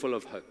that we're full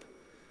of hope.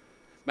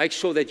 Make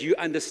sure that you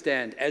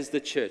understand, as the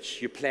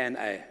church, your plan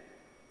A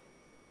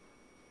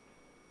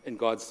in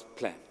God's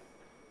plan.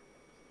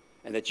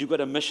 And that you've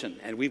got a mission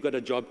and we've got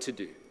a job to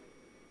do.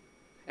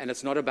 And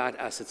it's not about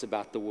us, it's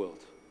about the world.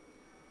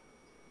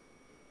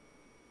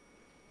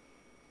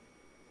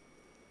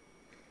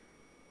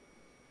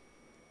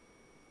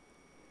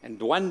 And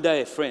one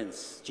day,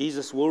 friends,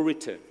 Jesus will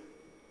return.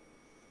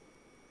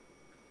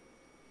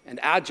 And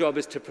our job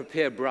is to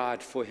prepare a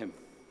bride for him.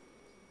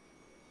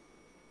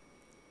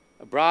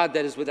 A bride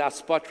that is without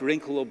spot,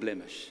 wrinkle, or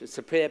blemish. It's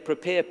to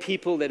prepare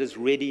people that is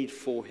ready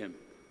for him.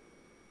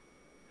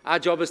 Our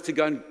job is to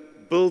go and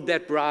build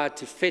that bride,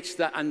 to fetch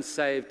the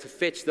unsaved, to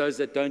fetch those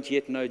that don't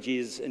yet know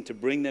Jesus, and to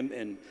bring them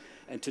in,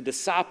 and to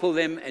disciple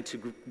them, and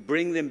to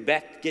bring them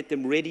back, get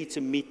them ready to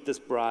meet this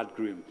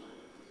bridegroom.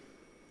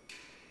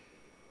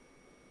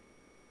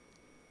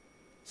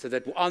 So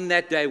that on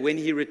that day, when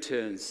he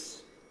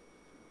returns,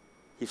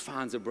 he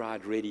finds a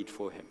bride ready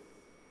for him.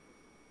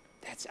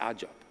 That's our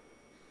job.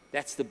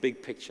 That's the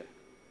big picture.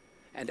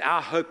 And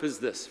our hope is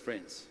this,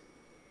 friends,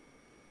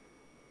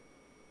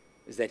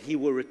 is that he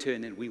will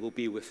return and we will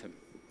be with him.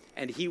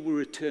 And he will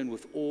return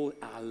with all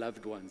our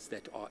loved ones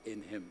that are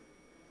in him.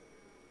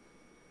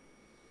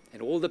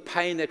 And all the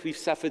pain that we've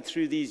suffered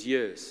through these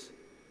years.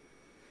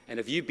 And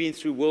if you've been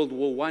through World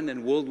War I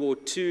and World War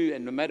II,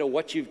 and no matter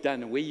what you've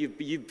done and where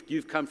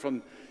you've come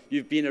from,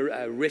 you've been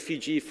a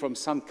refugee from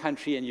some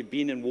country and you've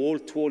been in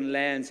war-torn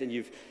lands and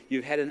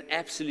you've had an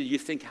absolute, you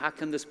think, how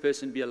can this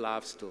person be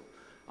alive still?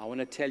 I want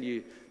to tell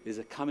you, there's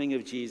a coming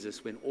of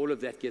Jesus when all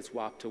of that gets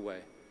wiped away.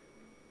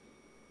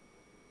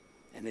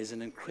 And there's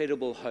an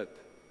incredible hope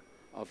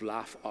of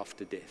life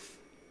after death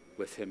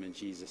with him in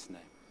Jesus' name.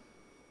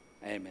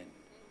 Amen.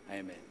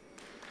 Amen.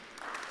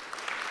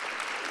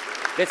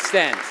 Let's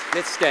stand.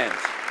 Let's stand.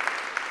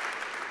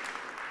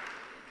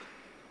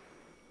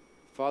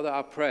 Father,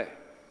 I pray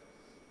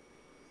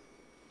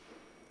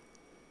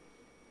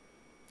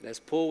that as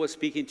Paul was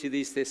speaking to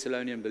these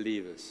Thessalonian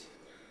believers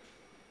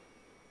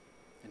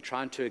and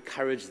trying to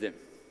encourage them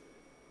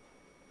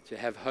to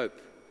have hope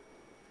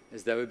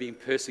as they were being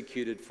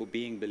persecuted for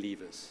being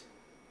believers,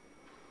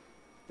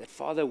 that,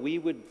 Father, we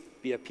would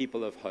be a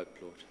people of hope,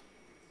 Lord.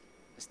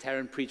 As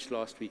Taryn preached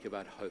last week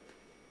about hope.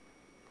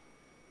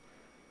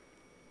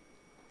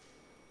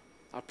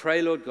 I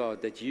pray, Lord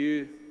God, that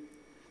you,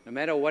 no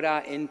matter what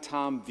our end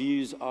time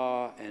views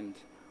are and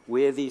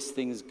where these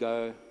things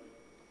go,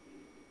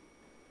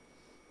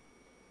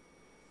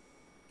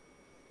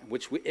 and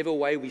whichever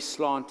way we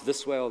slant,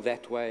 this way or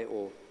that way,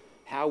 or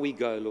how we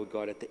go, Lord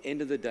God, at the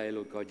end of the day,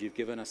 Lord God, you've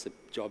given us a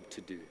job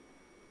to do.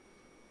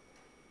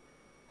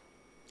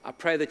 I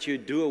pray that you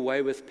do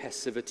away with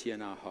passivity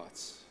in our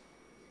hearts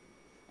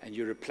and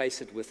you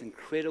replace it with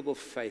incredible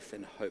faith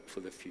and hope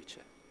for the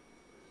future.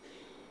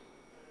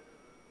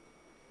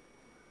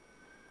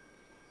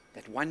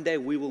 That one day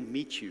we will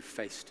meet you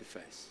face to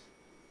face.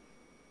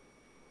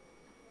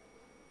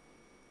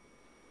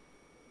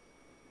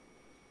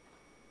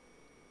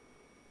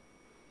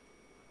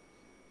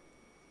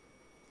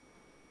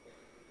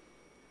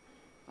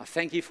 I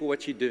thank you for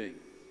what you're doing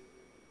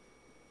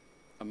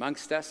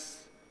amongst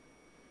us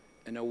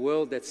in a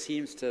world that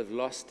seems to have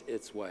lost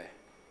its way.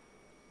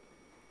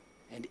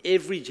 And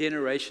every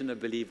generation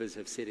of believers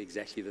have said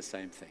exactly the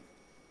same thing.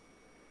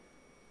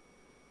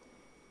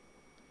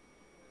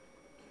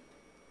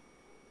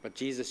 But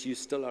Jesus, you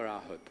still are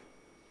our hope.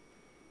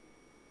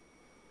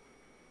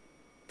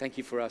 Thank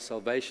you for our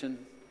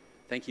salvation.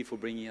 Thank you for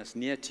bringing us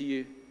near to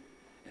you.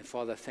 And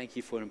Father, thank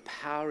you for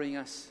empowering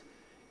us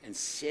and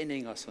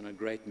sending us on a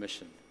great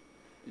mission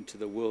into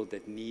the world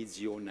that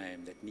needs your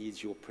name, that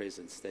needs your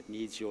presence, that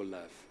needs your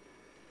love.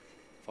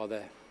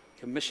 Father,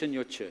 commission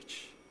your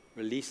church.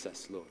 Release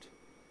us, Lord,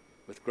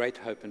 with great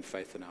hope and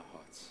faith in our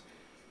hearts.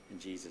 In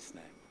Jesus'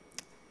 name,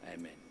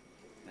 amen.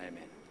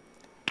 Amen.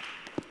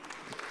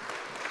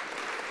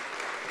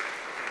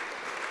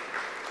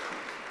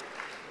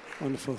 Wonderful.